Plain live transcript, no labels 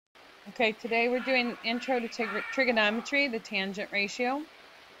Okay, today we're doing Intro to Trigonometry, the tangent ratio.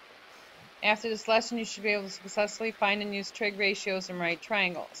 After this lesson, you should be able to successfully find and use trig ratios and right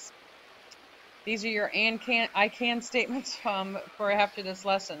triangles. These are your I can statements for after this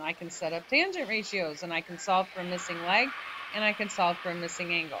lesson. I can set up tangent ratios, and I can solve for a missing leg, and I can solve for a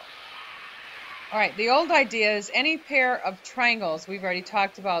missing angle. All right, the old idea is any pair of triangles, we've already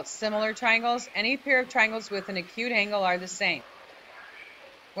talked about similar triangles, any pair of triangles with an acute angle are the same.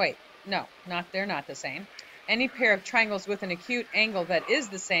 Wait, no, they're not the same. Any pair of triangles with an acute angle that is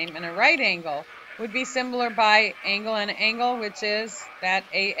the same and a right angle would be similar by angle and angle, which is that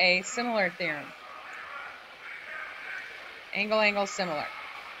AA similar theorem. Angle, angle, similar.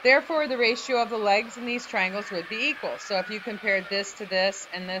 Therefore, the ratio of the legs in these triangles would be equal. So if you compared this to this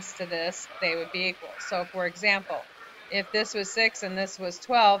and this to this, they would be equal. So for example, if this was 6 and this was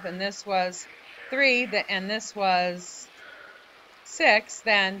 12 and this was 3 and this was 6,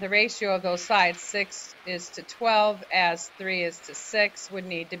 then the ratio of those sides, 6 is to 12 as 3 is to 6, would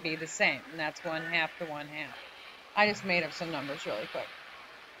need to be the same. And that's 1/2 to 1/2. I just made up some numbers really quick.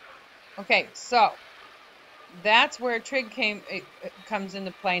 Okay, so that's where trig comes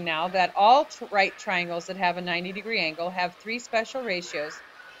into play now, that all right triangles that have a 90-degree angle have 3 special ratios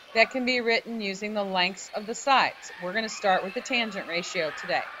that can be written using the lengths of the sides. We're going to start with the tangent ratio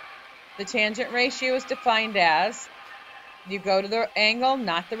today. The tangent ratio is defined as you go to the angle,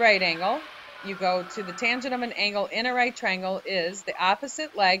 not the right angle. You go to the tangent of an angle in a right triangle is the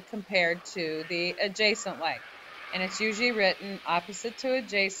opposite leg compared to the adjacent leg. And it's usually written opposite to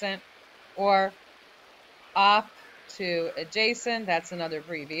adjacent or op to adjacent. That's another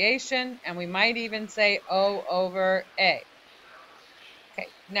abbreviation. And we might even say O over A. Okay,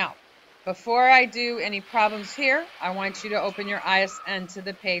 now, before I do any problems here, I want you to open your eyes to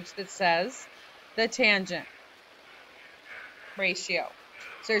the page that says the tangent ratio.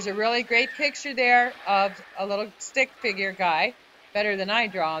 So there's a really great picture there of a little stick figure guy, better than I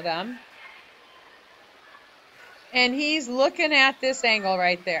draw them. And he's looking at this angle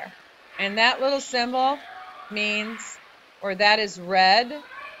right there. And that little symbol means, or that is red,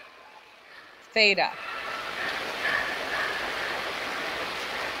 theta.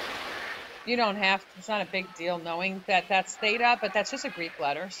 You don't have to, it's not a big deal knowing that that's theta, but that's just a Greek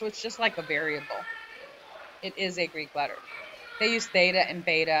letter. So it's just like a variable. It is a Greek letter. They use theta and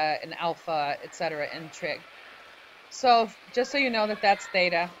beta and alpha, etc. in trig. So just so you know that that's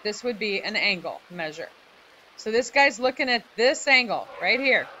theta, this would be an angle measure. So this guy's looking at this angle right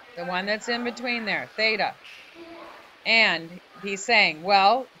here, the one that's in between there, theta. And he's saying,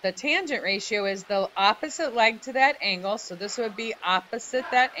 well, the tangent ratio is the opposite leg to that angle. So this would be opposite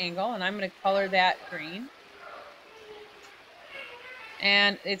that angle, and I'm going to color that green.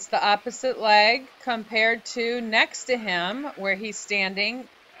 And it's the opposite leg compared to next to him, where he's standing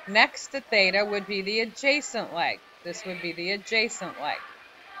next to theta would be the adjacent leg. This would be the adjacent leg.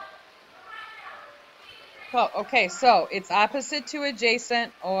 Oh, okay, so it's opposite to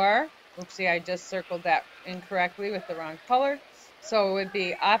adjacent, or, oopsie, I just circled that incorrectly with the wrong color. So it would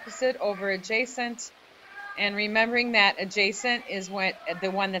be opposite over adjacent. And remembering that adjacent is the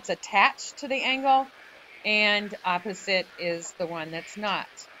one that's attached to the angle, and opposite is the one that's not.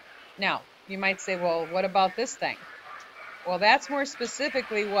 Now, you might say, well, what about this thing? Well, that's more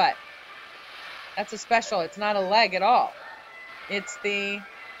specifically what? That's a special, it's not a leg at all. It's the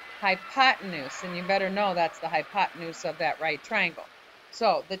hypotenuse, and you better know that's the hypotenuse of that right triangle.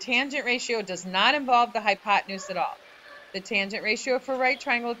 So the tangent ratio does not involve the hypotenuse at all. The tangent ratio for right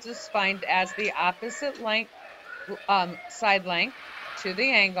triangle is defined as the opposite length, side length to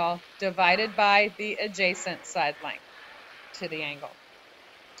the angle divided by the adjacent side length to the angle.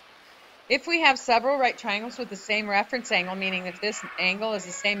 If we have several right triangles with the same reference angle, meaning if this angle is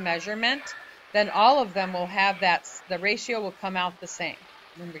the same measurement, then all of them will have that, the ratio will come out the same.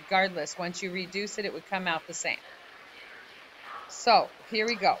 And regardless, once you reduce it, it would come out the same. So here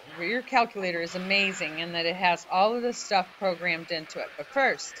we go. Your calculator is amazing in that it has all of this stuff programmed into it. But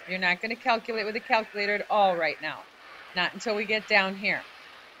first, you're not going to calculate with a calculator at all right now. Not until we get down here.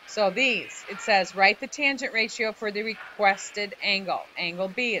 So these, it says, write the tangent ratio for the requested angle. Angle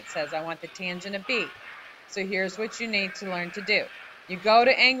B, it says, I want the tangent of B. So here's what you need to learn to do. You go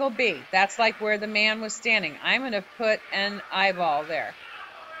to angle B. That's like where the man was standing. I'm going to put an eyeball there.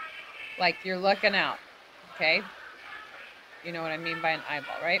 Like you're looking out. Okay? You know what I mean by an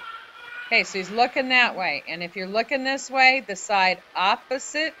eyeball, right? Okay, so he's looking that way. And if you're looking this way, the side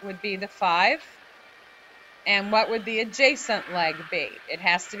opposite would be the 5. And what would the adjacent leg be? It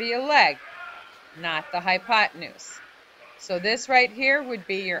has to be a leg, not the hypotenuse. So this right here would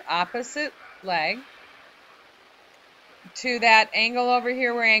be your opposite leg to that angle over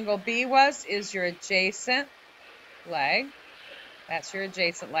here where angle B was is your adjacent leg. That's your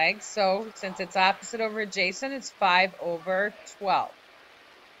adjacent leg. So since it's opposite over adjacent, it's 5/12.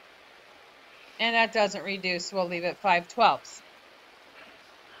 And that doesn't reduce, we'll leave it 5/12.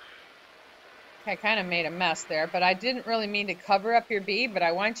 I kind of made a mess there, but I didn't really mean to cover up your B, but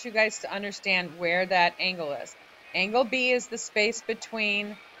I want you guys to understand where that angle is. Angle B is the space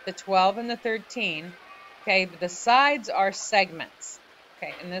between the 12 and the 13. Okay, the sides are segments.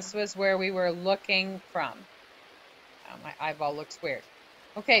 Okay, and this was where we were looking from. Oh, my eyeball looks weird.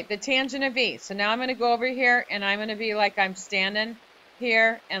 Okay, the tangent of E. So now I'm going to go over here, and I'm going to be like I'm standing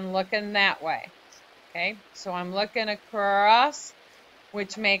here and looking that way. Okay, so I'm looking across,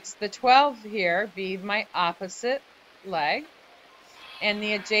 which makes the 12 here be my opposite leg. And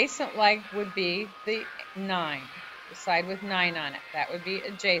the adjacent leg would be the 9, the side with 9 on it. That would be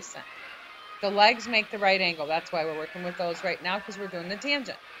adjacent. The legs make the right angle. That's why we're working with those right now, because we're doing the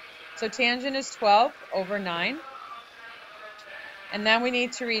tangent. So tangent is 12/9. And then we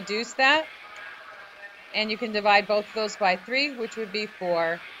need to reduce that. And you can divide both of those by 3, which would be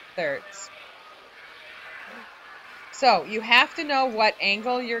 4/3. So you have to know what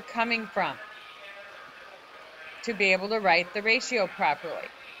angle you're coming from to be able to write the ratio properly.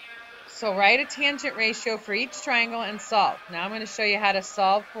 So write a tangent ratio for each triangle and solve. Now I'm going to show you how to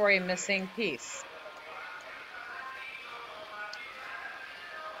solve for a missing piece.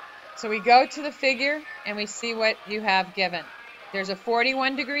 So we go to the figure and we see what you have given. There's a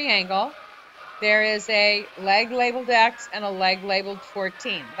 41-degree angle. There is a leg labeled X and a leg labeled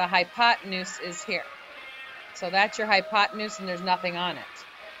 14. The hypotenuse is here. So that's your hypotenuse and there's nothing on it.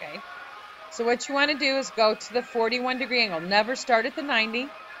 Okay. So what you want to do is go to the 41-degree angle. Never start at the 90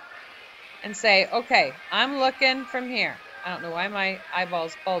 and say, okay, I'm looking from here. I don't know why my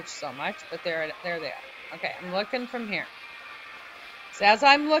eyeballs bulge so much, but there they are. Okay, I'm looking from here. So as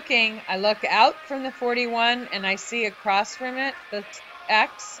I'm looking, I look out from the 41 and I see across from it the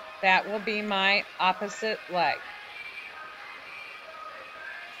X. That will be my opposite leg.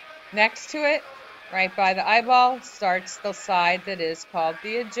 Next to it, right by the eyeball, starts the side that is called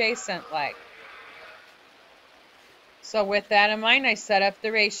the adjacent leg. So with that in mind, I set up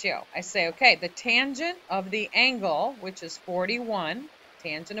the ratio. I say, okay, the tangent of the angle, which is 41,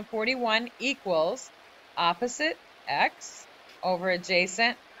 tangent of 41 equals opposite X over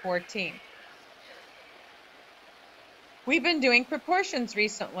adjacent 14. We've been doing proportions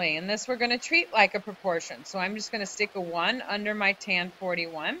recently, and this we're going to treat like a proportion. So I'm just going to stick a 1 under my tan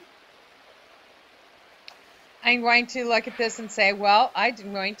 41. I'm going to look at this and say, well, I'm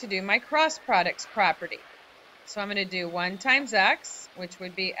going to do my cross products property. So I'm going to do 1 times X, which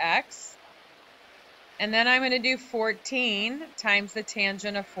would be X. And then I'm going to do 14 times the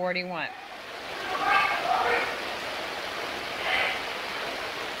tangent of 41.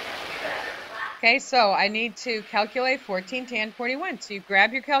 Okay, so I need to calculate 14 tan 41. So you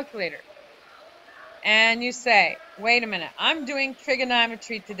grab your calculator and you say, wait a minute, I'm doing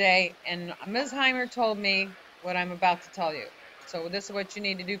trigonometry today, and Ms. Heimer told me what I'm about to tell you. So this is what you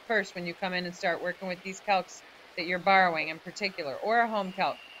need to do first when you come in and start working with these calcs that you're borrowing in particular, or a home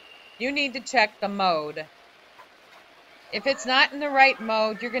calc. You need to check the mode. If it's not in the right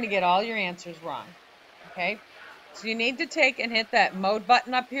mode, you're going to get all your answers wrong. Okay, so you need to take and hit that mode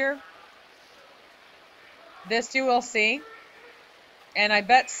button up here. This you will see, and I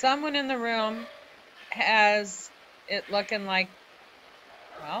bet someone in the room has it looking like,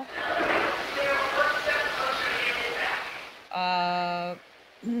 well,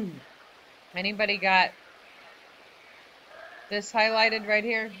 anybody got this highlighted right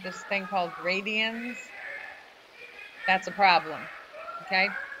here, this thing called radians? That's a problem, okay?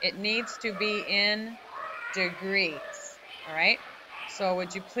 It needs to be in degrees, all right? So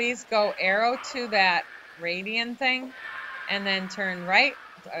would you please go arrow to that radian thing, and then turn right,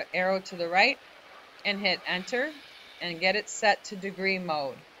 arrow to the right, and hit enter, and get it set to degree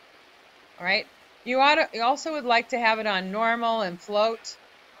mode. All right. You also would like to have it on normal and float.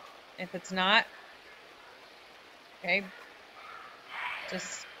 If it's not, okay,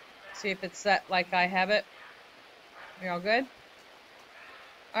 just see if it's set like I have it. You're all good?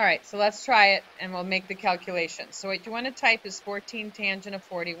 All right, so let's try it, and we'll make the calculation. So what you want to type is 14 tangent of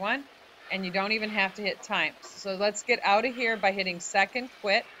 41. And you don't even have to hit times. So let's get out of here by hitting second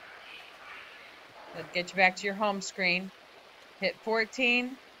quit. That'll get you back to your home screen. Hit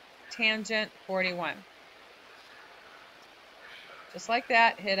 14, tangent 41. Just like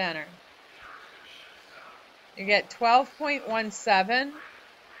that, hit enter. You get 12.17.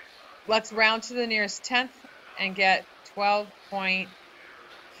 Let's round to the nearest tenth and get 12.2.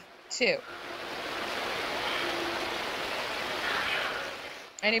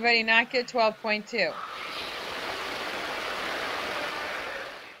 Anybody not get 12.2?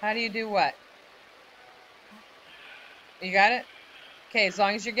 How do you do what? You got it? Okay, as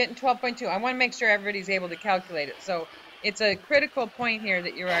long as you're getting 12.2. I want to make sure everybody's able to calculate it. So it's a critical point here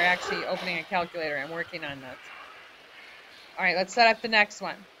that you are actually opening a calculator and working on this. All right, let's set up the next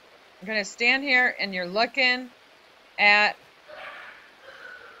one. I'm going to stand here and you're looking at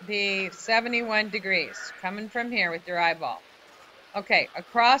the 71 degrees coming from here with your eyeball. Okay,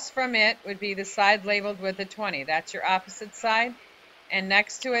 across from it would be the side labeled with a 20. That's your opposite side. And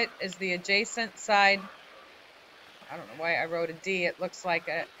next to it is the adjacent side. I don't know why I wrote a D. It looks like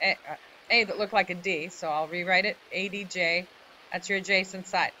a that looked like a D, so I'll rewrite it, ADJ. That's your adjacent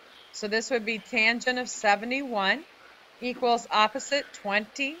side. So this would be tangent of 71 equals opposite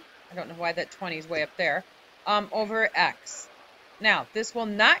 20. I don't know why that 20 is way up there, over X. Now, this will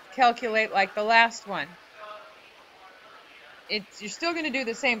not calculate like the last one. You're still going to do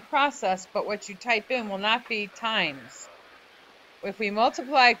the same process, but what you type in will not be times. If we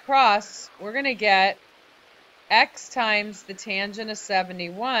multiply cross, we're going to get X times the tangent of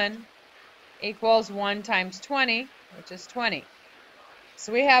 71 equals 1 times 20, which is 20.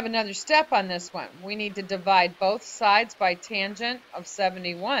 So we have another step on this one. We need to divide both sides by tangent of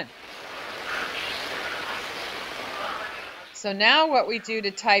 71. So now what we do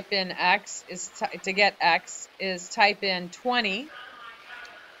to type in X is to get X is type in 20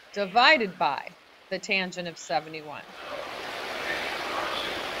 divided by the tangent of 71.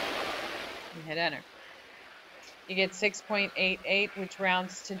 And hit enter. You get 6.88, which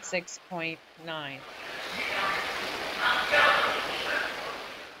rounds to 6.9.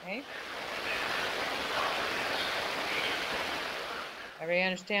 Okay. Everybody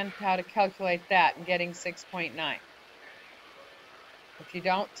understand how to calculate that and getting 6.9? If you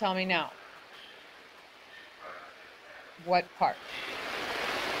don't, tell me now. What part?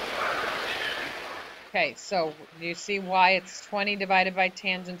 Okay, so you see why it's 20 divided by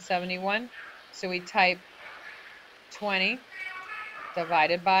tangent 71? So we type 20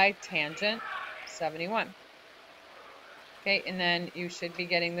 divided by tangent 71. Okay, and then you should be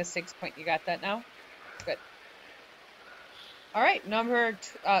getting the 6 point. You got that now? Good. All right,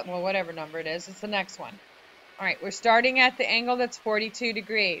 well, whatever number it is, it's the next one. All right, we're starting at the angle that's 42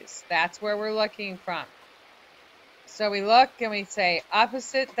 degrees. That's where we're looking from. So we look and we say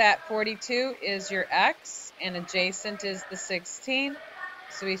opposite that 42 is your X and adjacent is the 16.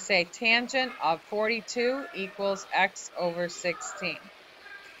 So we say tangent of 42 equals X over 16.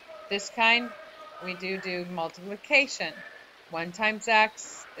 This kind, we do multiplication. 1 times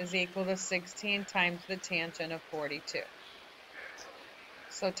X is equal to 16 times the tangent of 42.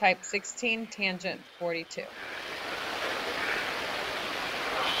 So type 16 tangent 42.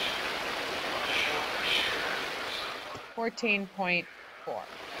 $14.4.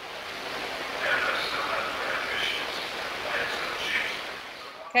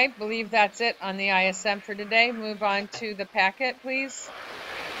 Okay, believe that's it on the ISM for today. Move on to the packet, please.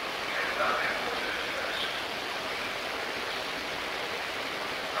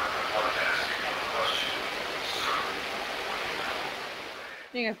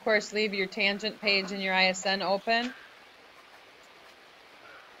 You can, of course, leave your tangent page in your ISN open.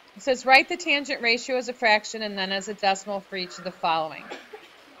 It says, write the tangent ratio as a fraction and then as a decimal for each of the following.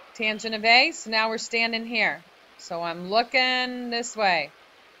 Tangent of A, so now we're standing here. So I'm looking this way.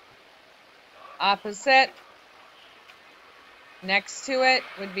 Opposite. Next to it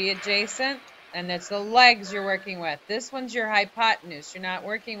would be adjacent, and it's the legs you're working with. This one's your hypotenuse. You're not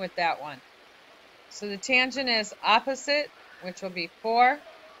working with that one. So the tangent is opposite, which will be 4,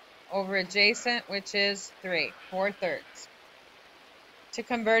 over adjacent, which is 3, 4/3. To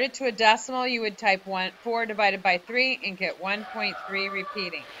convert it to a decimal, you would type 4 divided by 3 and get 1.3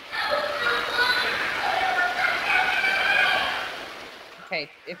 repeating. Okay,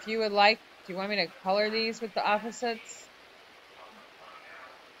 if you would like, do you want me to color these with the opposites?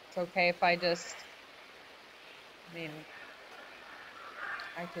 It's okay if I just,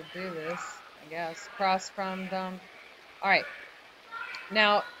 I could do this, I guess. Cross from them. All right.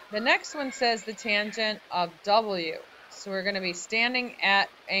 Now, the next one says the tangent of W. So we're going to be standing at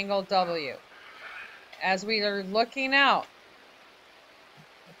angle W. As we are looking out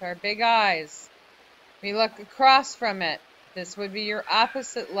with our big eyes, we look across from it. This would be your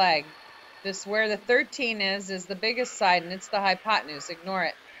opposite leg. This where the 13 is the biggest side, and it's the hypotenuse. Ignore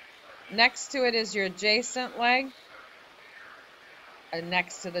it. Next to it is your adjacent leg, and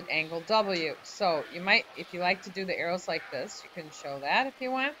next to the angle W. So you might, if you like to do the arrows like this, you can show that if you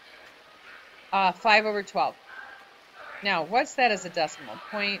want. 5 over 12. Now, what's that as a decimal?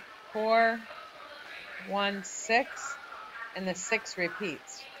 0.416. and the 6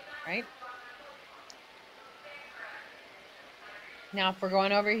 repeats, right? Now, if we're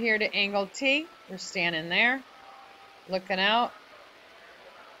going over here to angle T, we're standing there, looking out,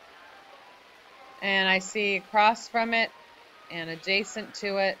 and I see across from it and adjacent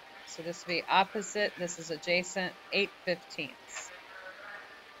to it, so this would be opposite, this is adjacent, 8/15.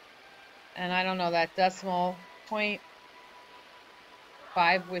 And I don't know that decimal point,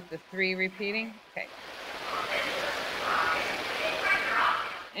 5 with the 3 repeating. Okay.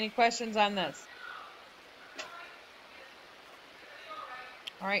 Any questions on this?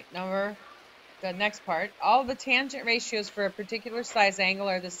 All right, the next part. All the tangent ratios for a particular size angle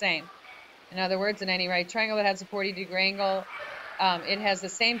are the same. In other words, in any right triangle that has a 40-degree angle, it has the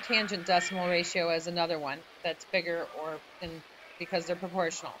same tangent decimal ratio as another one that's bigger because they're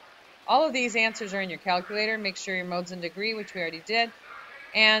proportional. All of these answers are in your calculator. Make sure your mode's in degree, which we already did.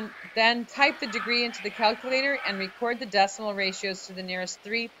 And then type the degree into the calculator and record the decimal ratios to the nearest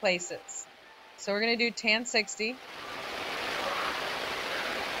 3 places. So we're going to do tan 60.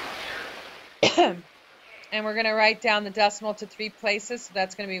 And we're going to write down the decimal to 3 places. So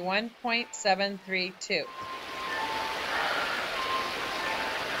that's going to be 1.732.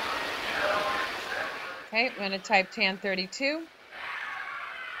 Okay, I'm going to type tan 32.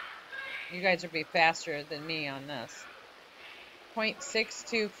 You guys would be faster than me on this.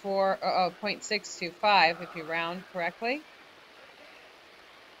 0.625 if you round correctly.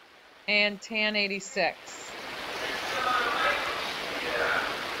 And tan 86.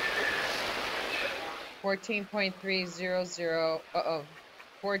 14.300,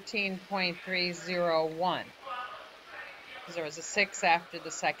 14.301. Because there was a 6 after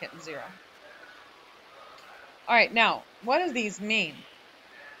the second 0. All right, now, what do these mean?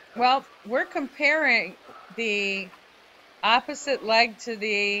 Well, we're comparing the opposite leg to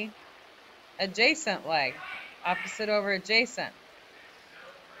the adjacent leg. Opposite over adjacent.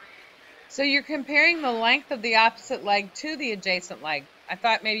 So you're comparing the length of the opposite leg to the adjacent leg. I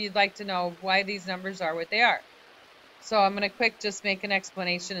thought maybe you'd like to know why these numbers are what they are. So I'm going to just make an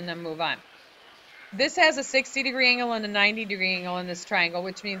explanation and then move on. This has a 60-degree angle and a 90-degree angle in this triangle,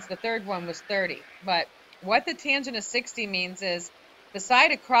 which means the third one was 30. But what the tangent of 60 means is the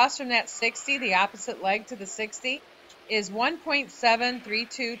side across from that 60, the opposite leg to the 60, is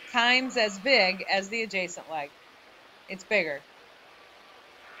 1.732 times as big as the adjacent leg. It's bigger.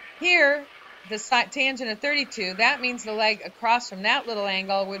 Here, the tangent of 32, that means the leg across from that little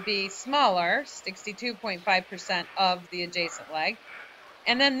angle would be smaller, 62.5% of the adjacent leg.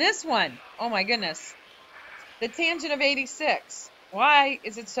 And then this one, oh my goodness, the tangent of 86. Why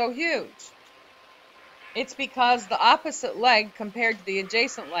is it so huge? It's because the opposite leg compared to the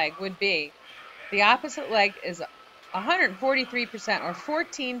adjacent leg would be, the opposite leg is 143% or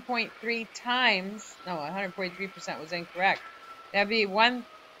 14.3 times, no, 143% was incorrect. That'd be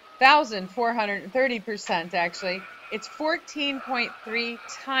 1,430% actually. It's 14.3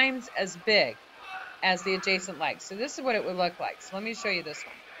 times as big as the adjacent leg. So this is what it would look like. So let me show you this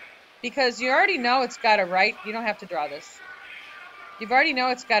one. Because you already know it's got a right, you don't have to draw this. You already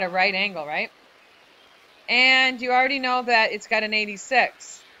know it's got a right angle, right? And you already know that it's got an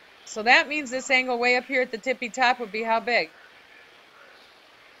 86. So that means this angle way up here at the tippy top would be how big?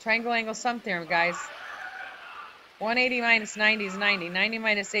 Triangle angle sum theorem, guys. 180 minus 90 is 90. 90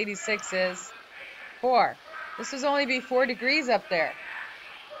 minus 86 is 4. This would only be 4 degrees up there.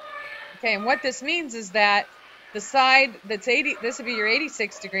 Okay, and what this means is that the side that's 80, this would be your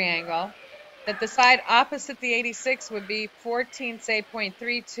 86 degree angle, that the side opposite the 86 would be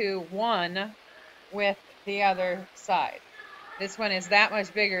 14.321 with the other side. This one is that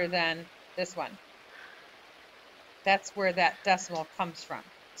much bigger than this one. That's where that decimal comes from.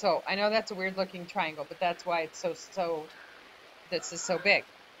 So I know that's a weird looking triangle, but that's why it's this is so big.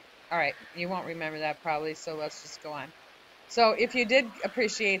 All right, you won't remember that probably, so let's just go on. So if you did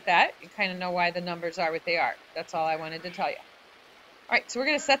appreciate that, you kind of know why the numbers are what they are. That's all I wanted to tell you. All right, so we're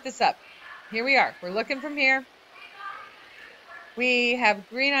going to set this up. Here we are. We're looking from here. We have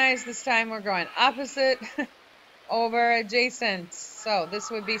green eyes this time. We're going opposite over adjacent. So this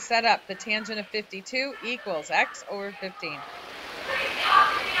would be set up. The tangent of 52 equals x over 15.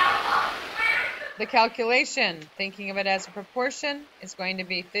 The calculation, thinking of it as a proportion, is going to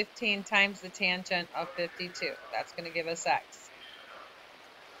be 15 times the tangent of 52. That's going to give us x.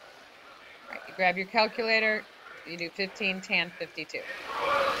 All right, you grab your calculator. You do 15 tan 52.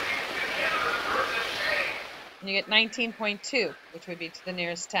 And you get 19.2, which would be to the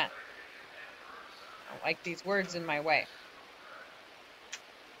nearest 10. I don't like these words in my way.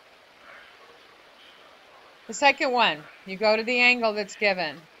 The second one, you go to the angle that's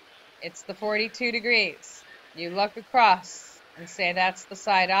given. It's the 42 degrees. you look across and say that's the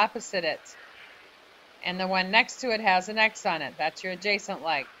side opposite it. And the one next to it has an x on it. That's your adjacent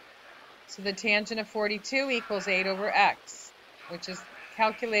leg. So the tangent of 42 equals 8 over x, which is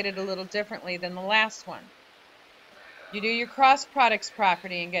calculated a little differently than the last one. You do your cross products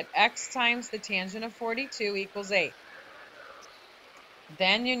property and get x times the tangent of 42 equals 8.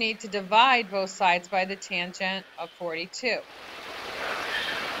 Then you need to divide both sides by the tangent of 42.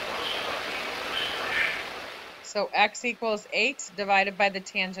 So x equals 8 divided by the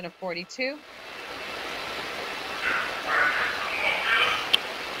tangent of 42.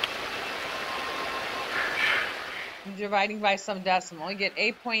 Dividing by some decimal, you get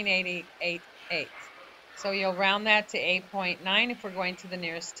 8.888. So you'll round that to 8.9 if we're going to the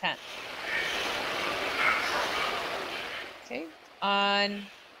nearest 10. Okay, on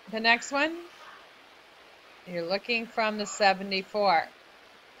the next one, you're looking from the 74.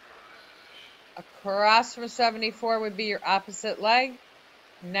 Across from 74 would be your opposite leg.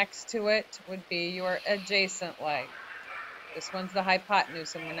 Next to it would be your adjacent leg. This one's the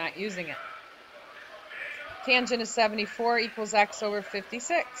hypotenuse and we're not using it. Tangent of 74 equals x over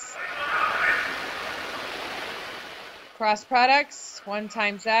 56. Cross products, 1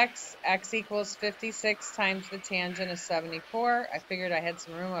 times x equals 56 times the tangent of 74. I figured I had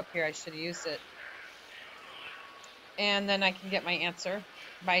some room up here, I should have used it. And then I can get my answer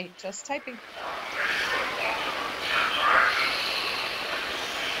by just typing.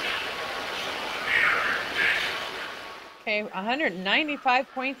 Okay,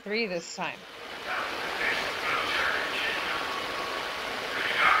 195.3 this time.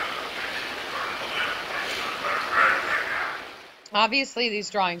 Obviously, these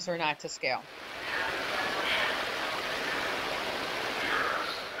drawings are not to scale.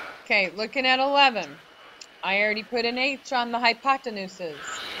 Okay, looking at 11. I already put an H on the hypotenuses.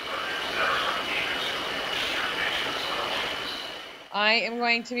 I am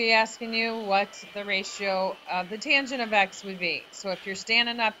going to be asking you what the ratio of the tangent of x would be. So if you're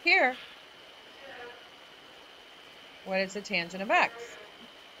standing up here, what is the tangent of x?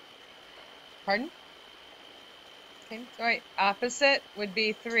 Pardon? Okay, all right. Opposite would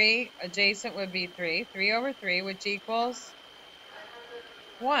be 3. Adjacent would be 3. 3 over 3, which equals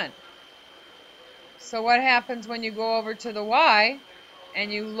 1. So what happens when you go over to the y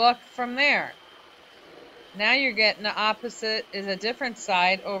and you look from there? Now you're getting the opposite is a different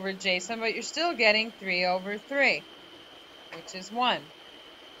side over adjacent, but you're still getting 3 over 3, which is 1.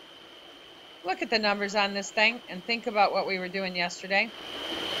 Look at the numbers on this thing and think about what we were doing yesterday.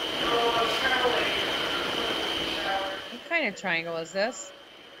 What kind of triangle is this?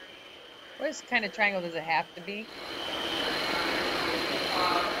 What kind of triangle does it have to be?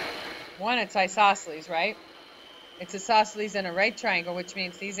 One, it's isosceles, right? It's isosceles in a right triangle, which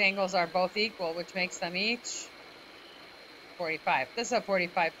means these angles are both equal, which makes them each 45. This is a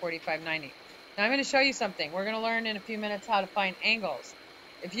 45, 45, 90. Now I'm going to show you something. We're going to learn in a few minutes how to find angles.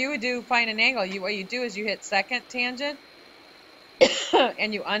 If you would find an angle, what you do is you hit second tangent,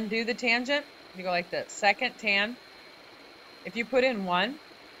 and you undo the tangent. You go like this, second tan. If you put in 1,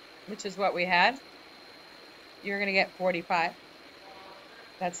 which is what we had, you're going to get 45.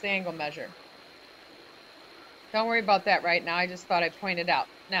 That's the angle measure. Don't worry about that right now. I just thought I'd point it out.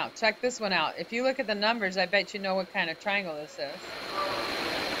 Now, check this one out. If you look at the numbers, I bet you know what kind of triangle this is.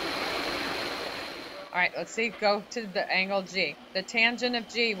 All right, let's see. Go to the angle G. The tangent of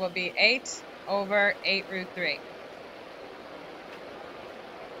G will be 8 over 8 root 3.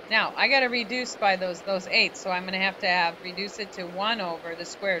 Now, I got to reduce by those 8, so I'm going to have reduce it to 1 over the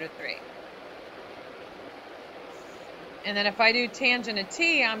square root of 3. And then if I do tangent of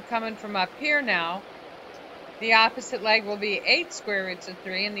T, I'm coming from up here now. The opposite leg will be 8 square roots of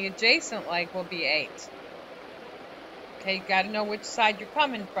 3, and the adjacent leg will be 8. Okay, you got to know which side you're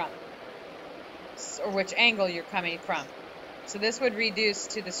coming from, or which angle you're coming from. So this would reduce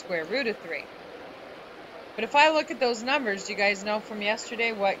to the square root of 3. But if I look at those numbers, do you guys know from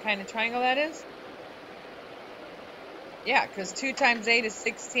yesterday what kind of triangle that is? Yeah, because 2 times 8 is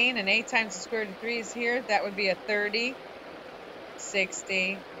 16, and 8 times the square root of 3 is here. That would be a 30,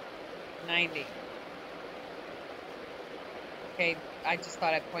 60, 90. Okay, I just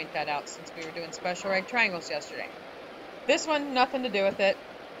thought I'd point that out since we were doing special right triangles yesterday. This one, nothing to do with it.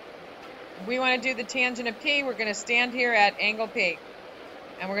 If we want to do the tangent of P, we're going to stand here at angle P.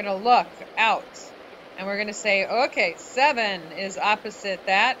 And we're going to look out. And we're going to say, okay, 7 is opposite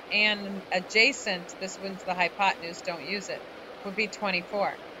that, and adjacent, this one's the hypotenuse, don't use it, would be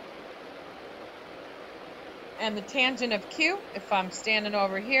 24. And the tangent of Q, if I'm standing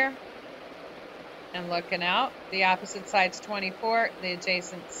over here and looking out, the opposite side's 24, the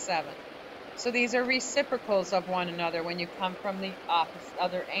adjacent's 7. So these are reciprocals of one another when you come from the opposite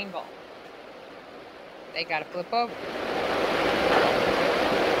other angle. They got to flip over.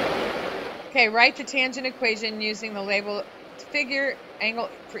 Okay, write the tangent equation using the label figure, angle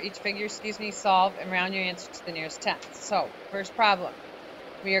for each figure, solve, and round your answer to the nearest tenth. So, first problem.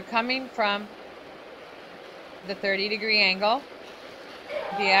 We are coming from the 30-degree angle.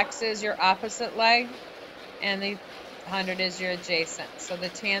 The x is your opposite leg, and the 100 is your adjacent. So the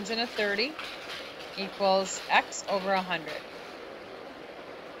tangent of 30 equals x over 100.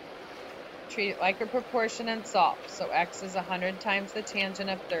 Treat it like a proportion and solve. So x is 100 times the tangent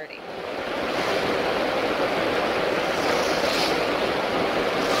of 30.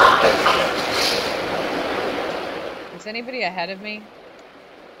 Is anybody ahead of me?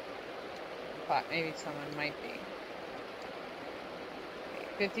 I thought maybe someone might be.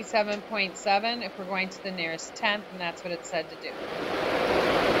 57.7 if we're going to the nearest tenth, and that's what it said to do.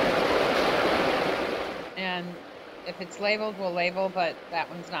 And if it's labeled, we'll label, but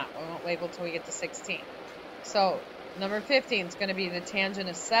that one's not. We won't label till we get to 16. So number 15 is going to be the tangent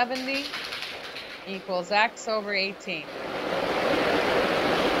of 70 equals x over 18.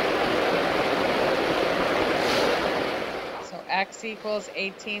 So x equals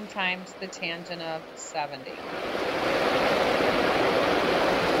 18 times the tangent of 70.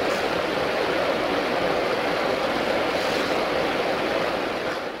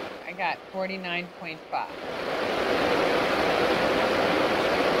 I got 49.5.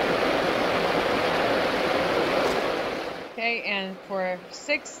 Okay, and for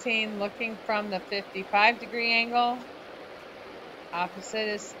 16, looking from the 55-degree angle, opposite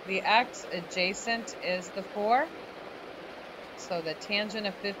is the x, adjacent is the 4. So the tangent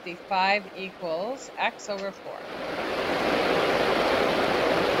of 55 equals x over 4.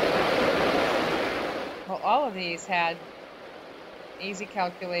 Well, all of these had easy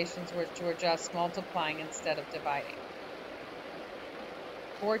calculations which were just multiplying instead of dividing.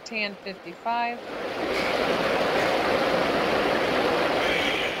 4 tan 55.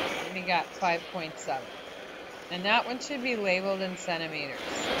 And we got 5.7. And that one should be labeled in centimeters.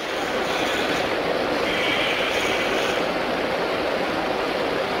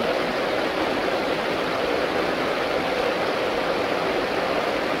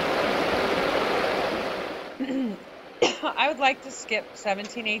 I would like to skip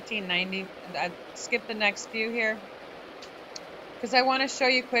 17, 18, 90. I'd skip the next few here because I want to show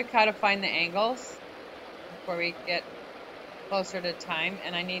you quick how to find the angles before we get closer to time,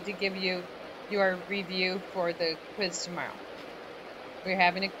 and I need to give you your review for the quiz tomorrow. We're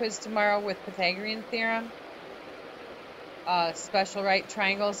having a quiz tomorrow with Pythagorean theorem, special right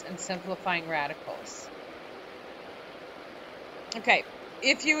triangles, and simplifying radicals. Okay.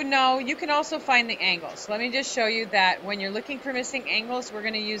 If you know, you can also find the angles. Let me just show you that when you're looking for missing angles, we're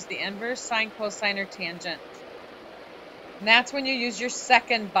going to use the inverse, sine, cosine, or tangent. And that's when you use your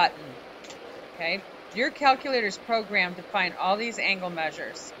second button. Okay? Your calculator is programmed to find all these angle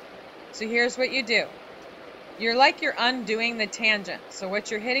measures. So here's what you do. You're undoing the tangent. So what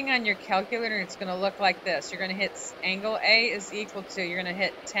you're hitting on your calculator, it's going to look like this. You're going to hit angle A is equal to, you're going to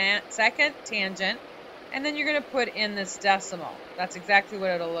hit second tangent, and then you're going to put in this decimal. That's exactly what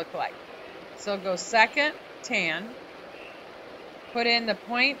it'll look like. So go second tan, put in the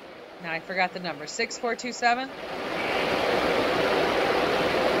point, now I forgot the number, 6427.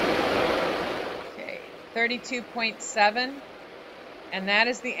 Okay, 32.7, and that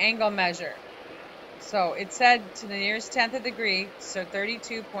is the angle measure. So it said to the nearest tenth of a degree, so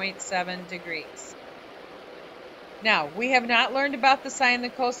 32.7 degrees. Now, we have not learned about the sine and the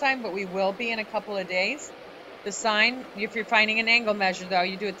cosine, but we will be in a couple of days. The sine, if you're finding an angle measure, though,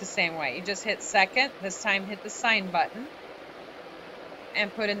 you do it the same way. You just hit second. This time, hit the sine button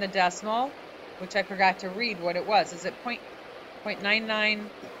and put in the decimal, which I forgot to read what it was. Is it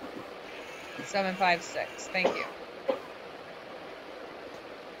 0.99756? Thank you.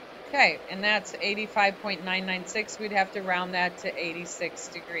 Okay, and that's 85.996. We'd have to round that to 86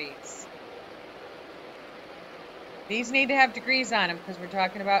 degrees. These need to have degrees on them because we're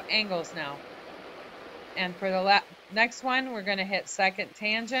talking about angles now. And for the next one, we're going to hit second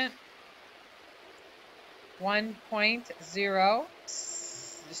tangent. 1.0.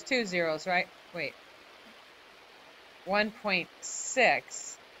 There's two zeros, right? Wait.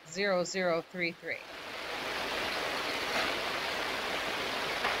 1.60033.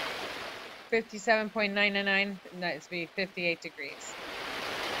 57.999. That would be 58 degrees.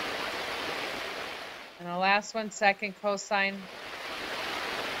 And the last one, second cosine,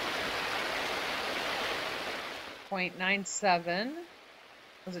 0.97.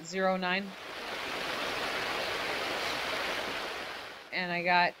 Was it 09? and I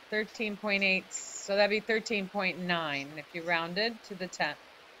got 13.8, so that'd be 13.9 if you rounded to the 10th.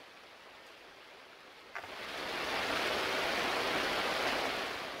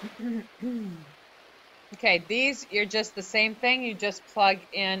 Okay, these, you're just the same thing. You just plug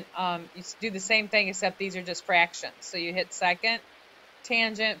in, you do the same thing, except these are just fractions. So you hit second,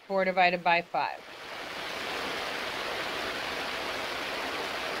 tangent, 4 divided by 5.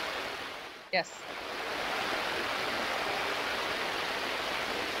 Yes.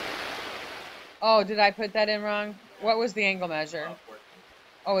 Oh, did I put that in wrong? What was the angle measure? 14.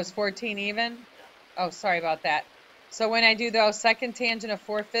 Oh, it's 14 even? Oh, sorry about that. So when I do the second tangent of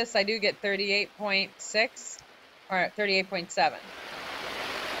 4/5, I do get 38.6 or 38.7.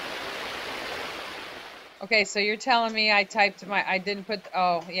 Okay, so you're telling me I didn't put,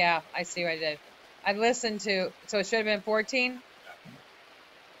 oh, yeah, I see what I did. I listened to, so it should have been 14?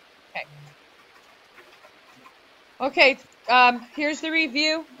 Okay. Okay, here's the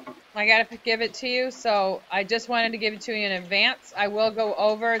review. I got to give it to you, so I just wanted to give it to you in advance. I will go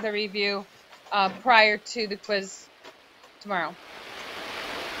over the review prior to the quiz tomorrow.